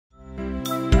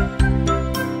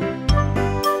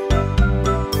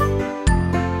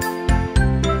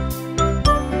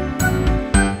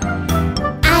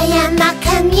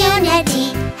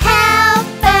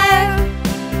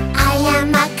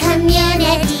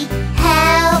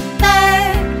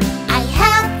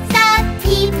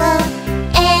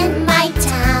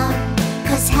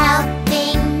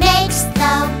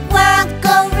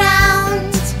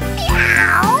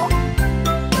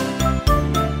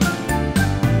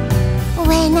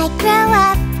grow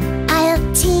up,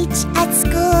 I'll teach at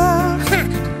school.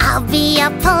 I'll be a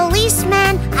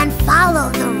policeman and follow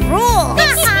the rules.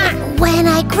 When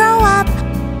I grow up,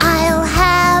 I'll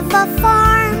have a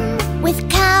farm with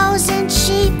cows and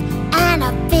sheep and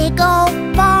a big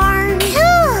old barn.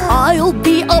 Cool! I'll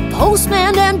be a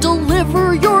postman and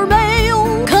deliver your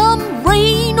mail. Come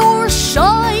rain or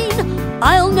shine,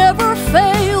 I'll never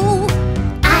fail.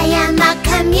 I am a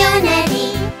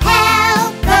community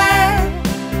helper.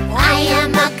 I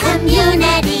am a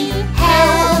community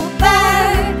helper.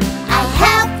 I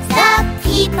help the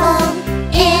people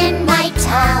in my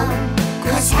town,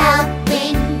 'cause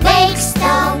helping makes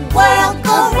the world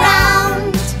go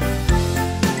round.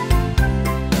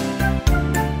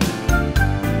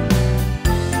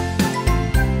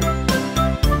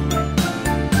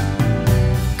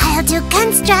 I'll do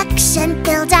construction,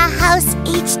 build a house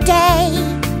each day.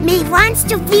 Me wants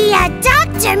to be a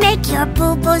doctor, make your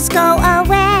boo-boos go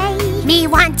away. Me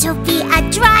want to be a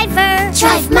driver,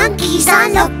 drive monkeys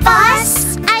on the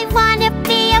bus. I wanna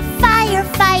be a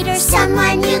firefighter,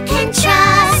 someone you can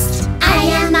trust. I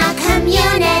am a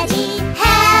community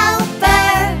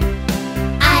helper.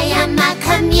 I am a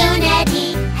community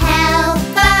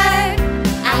helper.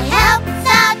 I help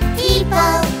the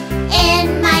people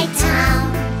in my town,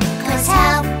 'cause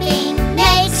helping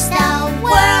makes the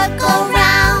world go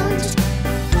round.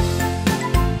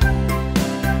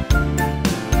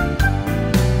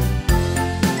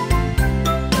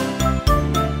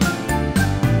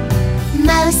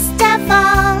 Most of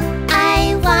all,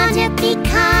 I want to be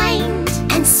kind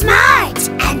and smart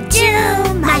and do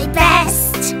my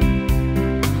best,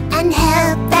 and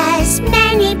help as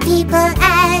many people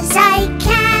as I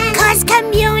can, 'cause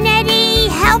community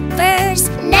helpers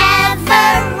never